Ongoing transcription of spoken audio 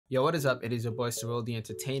Yo, what is up? It is your boy Cyril the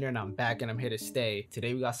Entertainer, and I'm back and I'm here to stay.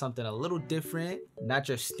 Today we got something a little different, not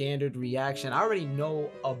your standard reaction. I already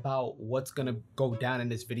know about what's gonna go down in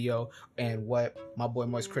this video and what my boy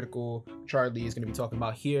Moist Critical Charlie is gonna be talking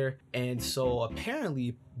about here. And so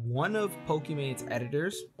apparently one of Pokimane's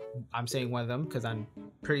editors, I'm saying one of them because I'm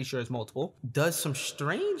pretty sure it's multiple, does some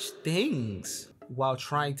strange things while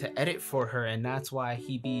trying to edit for her, and that's why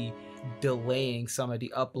he be delaying some of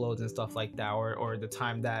the uploads and stuff like that, or the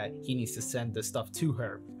time that he needs to send the stuff to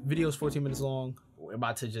her. Video's 14 minutes long. We're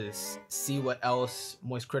about to just see what else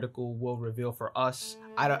Moist Critical will reveal for us.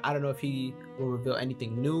 I don't know if he will reveal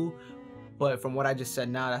anything new, but from what I just said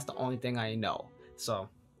now, that's the only thing I know. So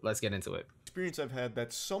let's get into it. Experience I've had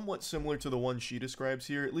that's somewhat similar to the one she describes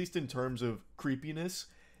here, at least in terms of creepiness.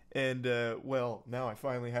 And, well, now I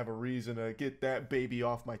finally have a reason to get that baby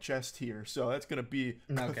off my chest here, so that's gonna be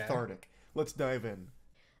cathartic. Let's dive in.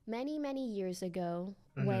 Many years ago,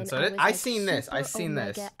 when So I was I seen this.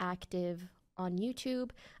 active on YouTube,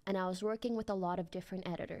 and I was working with a lot of different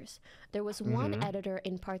editors. There was one editor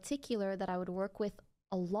in particular that I would work with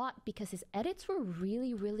a lot because his edits were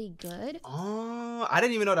really good. Oh, I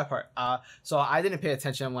didn't even know that part. So I didn't pay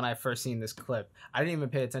attention when I first seen this clip. I didn't even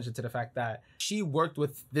pay attention to the fact that she worked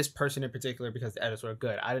with this person in particular because the edits were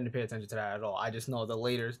good. I didn't pay attention to that at all. I just know the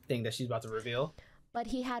later thing that she's about to reveal. But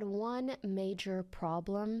he had one major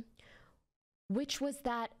problem, which was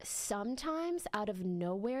that sometimes out of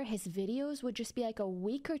nowhere, his videos would just be like a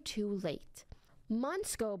week or two late.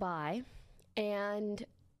 Months go by, and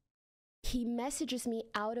he messages me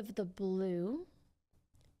out of the blue,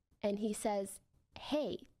 and he says,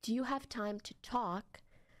 "Hey, do you have time to talk?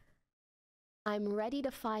 I'm ready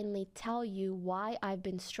to finally tell you why I've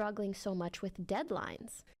been struggling so much with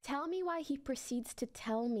deadlines." Tell me why he proceeds to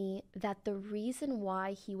tell me that the reason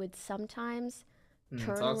why he would sometimes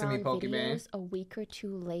turn around videos a week or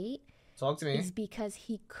two late is because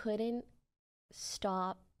he couldn't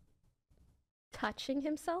stop touching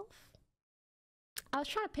himself. I was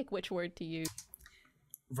trying to pick which word to use.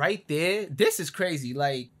 Right there, this is crazy.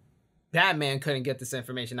 Like, that man couldn't get this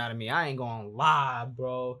information out of me. I ain't gonna lie,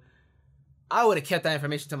 bro. I would have kept that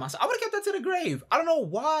information to myself. I would have kept that to the grave. I don't know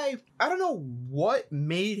why. I don't know what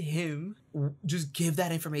made him just give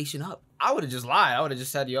that information up. I would have just lied. I would have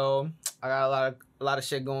just said, yo, I got a lot of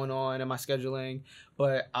shit going on in my scheduling,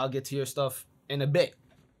 but I'll get to your stuff in a bit.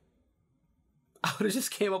 I would have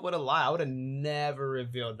just came up with a lie. I would have never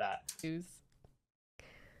revealed that.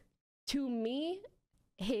 To me,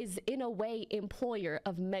 his, in a way, employer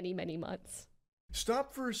of many months.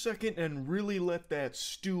 Stop for a second and really let that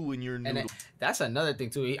stew in your noodle. And that's another thing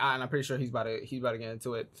too. And I'm pretty sure he's about to get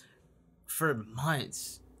into it. For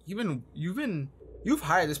months, you've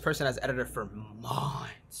hired this person as editor for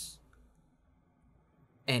months,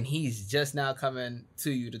 and he's just now coming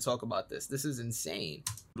to you to talk about this. This is insane.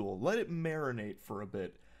 Let it marinate for a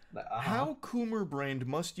bit. How Coomer-brained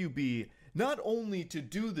must you be not only to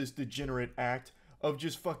do this degenerate act of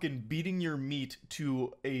just fucking beating your meat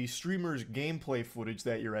to a streamer's gameplay footage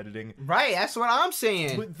that you're editing. Right, that's what I'm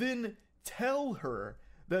saying. But then tell her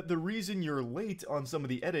that the reason you're late on some of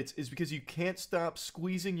the edits is because you can't stop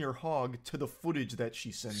squeezing your hog to the footage that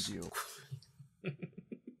she sends you.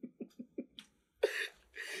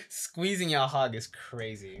 Squeezing your hog is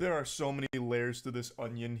crazy. There are so many layers to this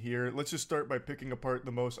onion here. Let's just start by picking apart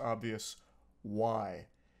the most obvious. Why?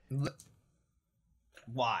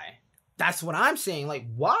 Why? That's what I'm saying. Like,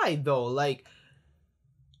 why though? Like,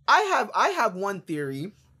 I have one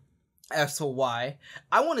theory as to why.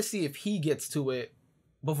 I want to see if he gets to it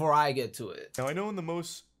before I get to it. Now, I know in the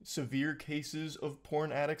most severe cases of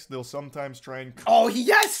porn addicts, they'll sometimes try and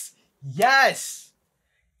yes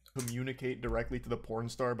communicate directly to the porn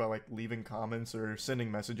star by like leaving comments or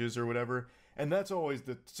sending messages or whatever. And that's always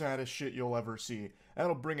the saddest shit you'll ever see.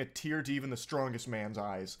 That'll bring a tear to even the strongest man's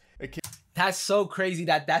eyes. That's so crazy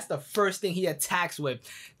that that's the first thing he attacks with.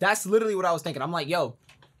 That's literally what I was thinking. I'm like, yo,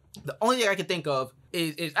 the only thing I can think of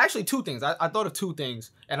is actually two things. I thought of two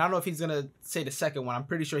things, and I don't know if he's gonna say the second one. I'm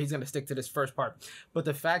pretty sure he's gonna stick to this first part. But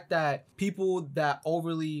the fact that people that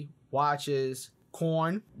overly watches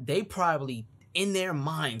porn, they probably in their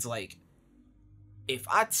minds like, if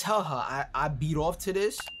I tell her I beat off to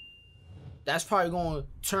this, that's probably gonna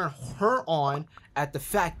turn her on at the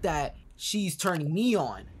fact that she's turning me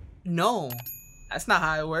on. No, that's not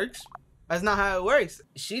how it works. That's not how it works.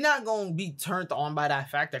 She not gonna be turned on by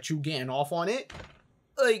that fact that you getting off on it.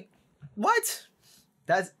 Like, what?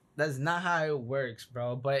 That's not how it works,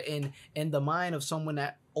 bro. But in the mind of someone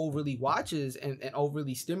that overly watches and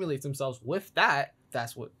overly stimulates themselves with that,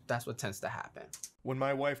 that's what tends to happen. When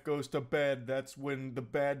my wife goes to bed, that's when the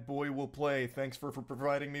bad boy will play. Thanks for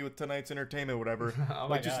providing me with tonight's entertainment, whatever. Oh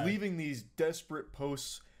like just leaving these desperate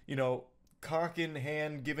posts, you know, cock in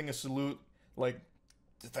hand, giving a salute, like,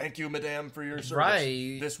 thank you, madame, for your service.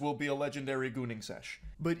 Right. This will be a legendary gooning sesh.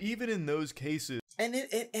 But even in those cases, and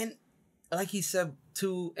like he said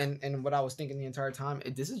too, and what I was thinking the entire time,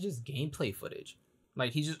 this is just gameplay footage.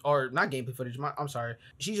 Like he's just, or not gameplay footage. I'm sorry.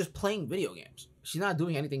 She's just playing video games. She's not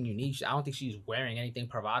doing anything unique. I don't think she's wearing anything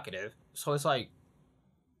provocative. So it's like,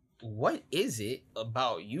 what is it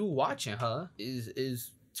about you watching her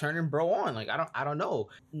is turning bro on? Like I don't know.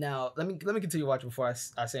 Now let me continue watching before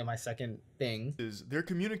I say my second thing. Is they're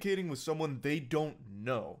communicating with someone they don't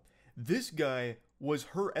know. This guy was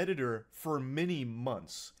her editor for many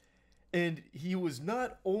months. And he was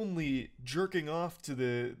not only jerking off to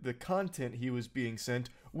the content he was being sent,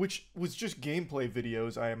 which was just gameplay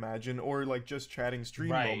videos, I imagine, or like just chatting stream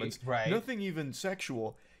moments. Right. Nothing even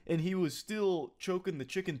sexual. And he was still choking the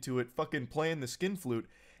chicken to it, fucking playing the skin flute,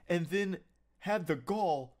 and then had the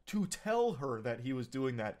gall to tell her that he was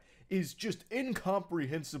doing that is just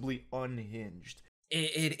incomprehensibly unhinged.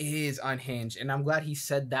 It is unhinged. And I'm glad he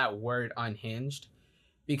said that word, unhinged,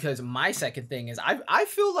 because my second thing is I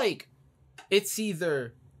feel like it's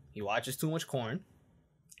either he watches too much porn,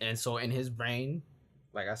 and so in his brain,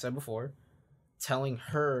 like I said before, telling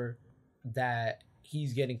her that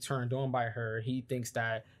he's getting turned on by her, he thinks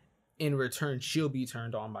that in return she'll be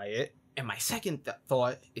turned on by it. And my second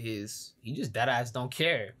thought is he just deadass don't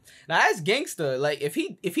care. Now that's gangster. Like if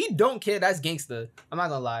he don't care, that's gangster. I'm not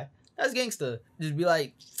gonna lie, that's gangster. Just be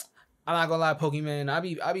like, I'm not gonna lie, Pokimane,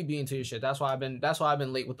 I be being to your shit. That's why I've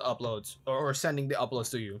been late with the uploads or sending the uploads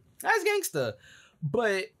to you. That's gangsta.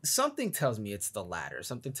 But something tells me it's the latter.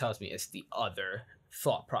 Something tells me it's the other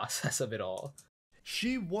thought process of it all.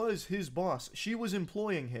 She was his boss. She was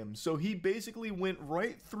employing him. So he basically went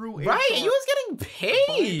right through HR, right, he was getting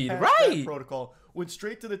paid. Right. Protocol, went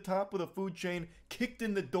straight to the top of the food chain, kicked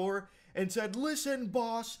in the door, and said, "Listen,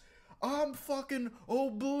 boss, I'm fucking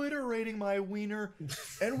obliterating my wiener,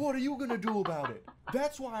 and what are you gonna do about it?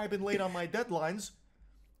 That's why I've been late on my deadlines."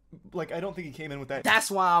 Like, I don't think he came in with that.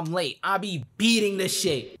 That's why I'm late. I be beating this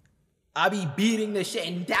shit.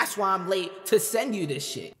 And that's why I'm late to send you this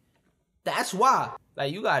shit. That's why.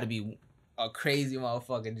 Like, you gotta be a crazy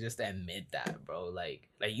motherfucker just to admit that, bro. Like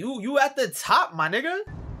you at the top, my nigga.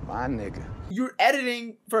 My nigga. You're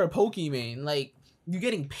editing for a Pokimane. Like, you're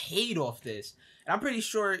getting paid off this. And I'm pretty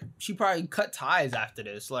sure she probably cut ties after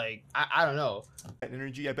this. Like, I don't know. That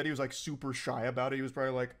energy, I bet he was like super shy about it. He was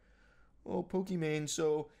probably like, "Oh, Pokimane,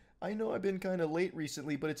 so I know I've been kind of late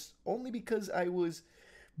recently, but it's only because I was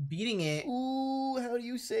beating it. Ooh, how do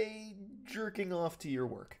you say jerking off to your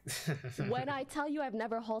work?" When I tell you I've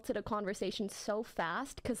never halted a conversation so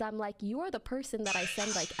fast, because I'm like, you are the person that I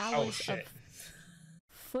send like hours of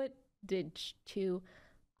footage to.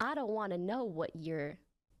 I don't want to know what you're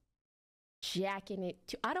jacking it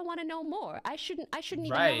to. I don't want to know more. I shouldn't even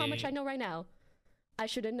know how much I know right now. I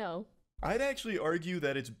shouldn't know. I'd actually argue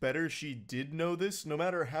that it's better she did know this, no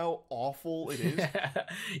matter how awful it is.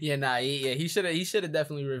 He should have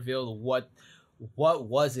definitely revealed what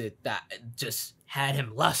was it that just had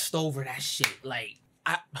him lust over that shit. Like,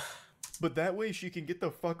 But that way she can get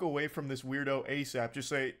the fuck away from this weirdo ASAP. Just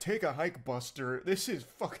say, "Take a hike, Buster. This is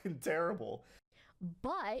fucking terrible."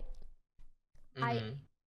 But I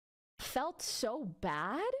felt so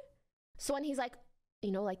bad. So when he's like,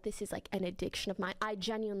 you know, like, this is like an addiction of mine, I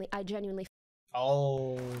genuinely.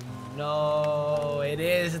 Oh no, it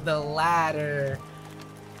is the latter.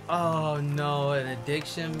 Oh no, an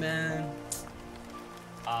addiction, man.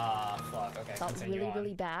 Fuck. Okay, felt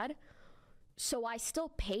really bad. So I still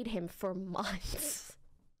paid him for months.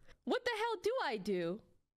 What the hell do I do?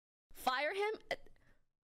 Fire him?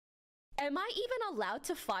 Am I even allowed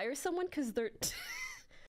to fire someone because they're...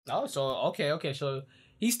 Oh, so okay, so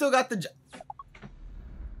he still got the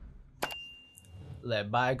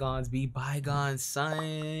let bygones be bygones,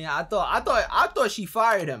 son. I thought she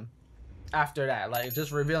fired him after that, like,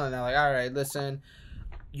 just revealing that, like, all right, listen,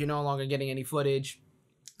 you're no longer getting any footage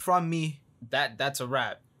from me. That's a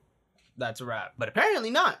wrap. But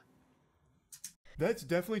apparently not. That's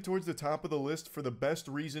definitely towards the top of the list for the best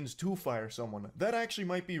reasons to fire someone. That actually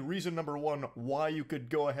might be reason number one why you could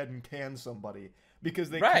go ahead and can somebody.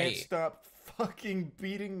 Because they can't stop fucking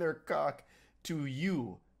beating their cock to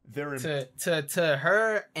you. They're to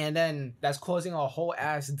her, and then that's causing a whole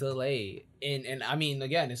ass delay. And I mean,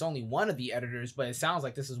 again, it's only one of the editors, but it sounds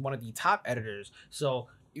like this is one of the top editors. So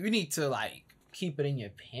you need to, like, keep it in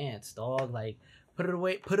your pants, dog. Like, put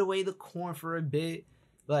away the corn for a bit.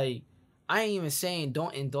 Like, I ain't even saying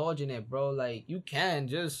don't indulge in it, bro. Like, you can,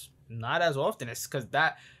 just not as often. It's because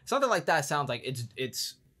that something like that sounds like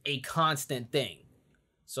it's a constant thing.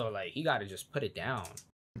 So like, you gotta just put it down.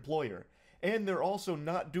 Employer, and they're also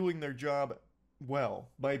not doing their job well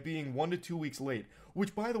by being 1 to 2 weeks late,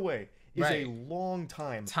 which, by the way, is a long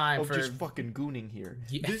time of for just fucking gooning here.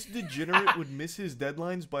 Yeah. This degenerate would miss his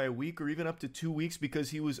deadlines by a week or even up to 2 weeks because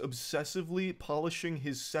he was obsessively polishing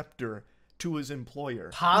his scepter to his employer.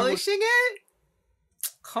 Polishing it?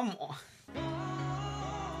 Come on.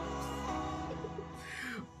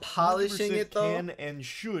 Polishing it, though? Can and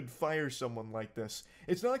should fire someone like this.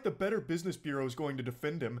 It's not like the Better Business Bureau is going to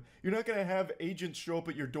defend him. You're not going to have agents show up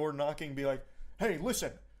at your door knocking and be like, hey,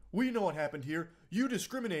 listen, we know what happened here. You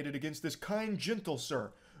discriminated against this kind, gentle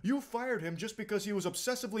sir. You fired him just because he was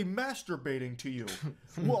obsessively masturbating to you.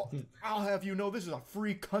 Well, I'll have you know this is a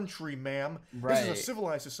free country, ma'am. Right. This is a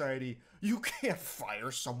civilized society. You can't fire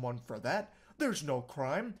someone for that. There's no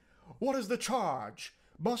crime. What is the charge?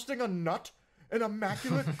 Busting a nut? An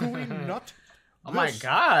immaculate gooey nut? Oh my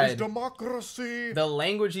god. Is democracy. The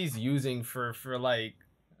language he's using for like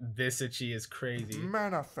this itchy is crazy.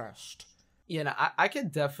 Manifest. Yeah, no, I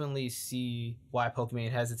could definitely see why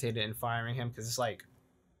Pokimane hesitated in firing him, because it's like,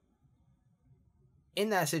 in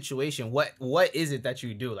that situation, what is it that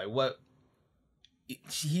you do? Like, what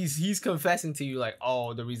he's confessing to you, like,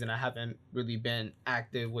 oh, the reason I haven't really been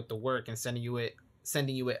active with the work and sending you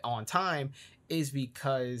it on time is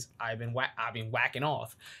because I've been whacking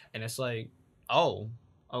off. And it's like, oh,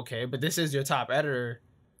 okay, but this is your top editor.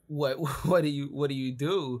 What do you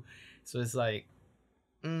do? So it's like,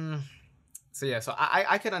 so yeah, so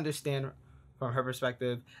I could understand from her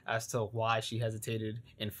perspective as to why she hesitated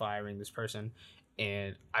in firing this person,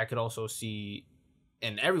 and I could also see,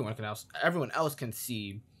 and everyone else can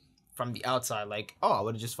see from the outside, like, oh, I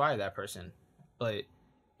would have just fired that person. But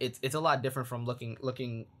it's a lot different from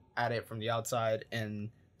looking at it from the outside and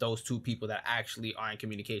those two people that actually are in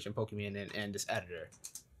communication, Pokimane and this editor.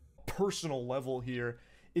 Personal level here,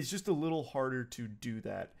 it's just a little harder to do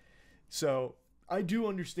that. So I do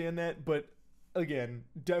understand that, but again,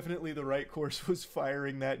 definitely the right course was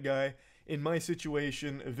firing that guy. In my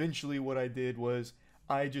situation, eventually what I did was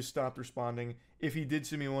I just stopped responding. If he did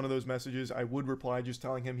send me one of those messages, I would reply just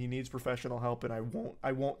telling him he needs professional help, and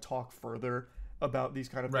I won't talk further about these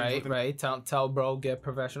kind of things. Right. Tell bro, get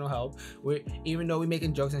professional help. Even though we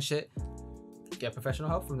making jokes and shit, get professional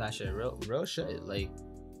help from that shit. Real shit. Like,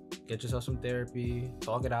 get yourself some therapy,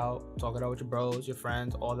 talk it out with your bros, your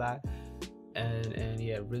friends, all that. And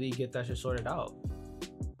yeah, really get that shit sorted out.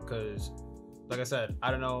 Because, like I said,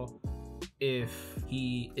 I don't know if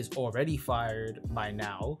he is already fired by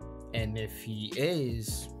now, and if he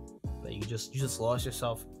is, like, you just lost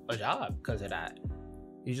yourself a job because of that.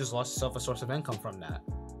 You just lost yourself a source of income from that.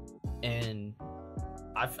 And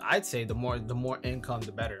I'd say the more income,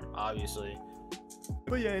 the better, obviously.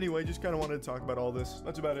 But yeah, anyway, just kind of wanted to talk about all this.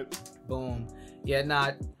 That's about it. Boom.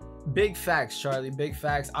 Yeah, big facts, Charlie. Big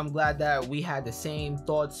facts. I'm glad that we had the same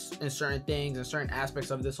thoughts in certain things and certain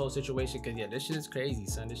aspects of this whole situation. Because, yeah, this shit is crazy,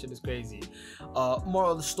 son. This shit is crazy.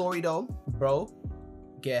 Moral of the story, though, bro,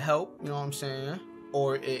 get help. You know what I'm saying?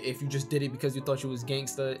 Or if you just did it because you thought you was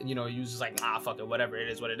gangster, you know, you was just like, nah, fuck it, whatever, it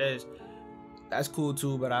is what it is. That's cool,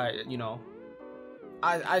 too. But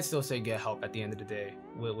I'd still say get help at the end of the day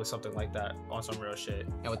with something like that on some real shit.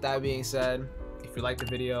 And with that being said, if you liked the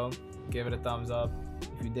video, give it a thumbs up.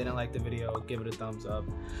 If you didn't like the video, give it a thumbs up.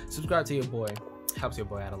 Subscribe to your boy. Helps your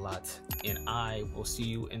boy out a lot. And I will see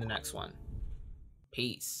you in the next one.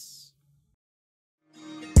 Peace.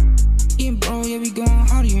 Yeah, bro, yeah, we going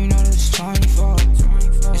harder, you know this 24.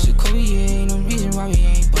 It's a cool year, ain't no reason why we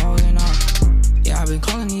ain't balling up. Yeah, I've been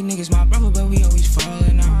calling these niggas my brother, but we always fall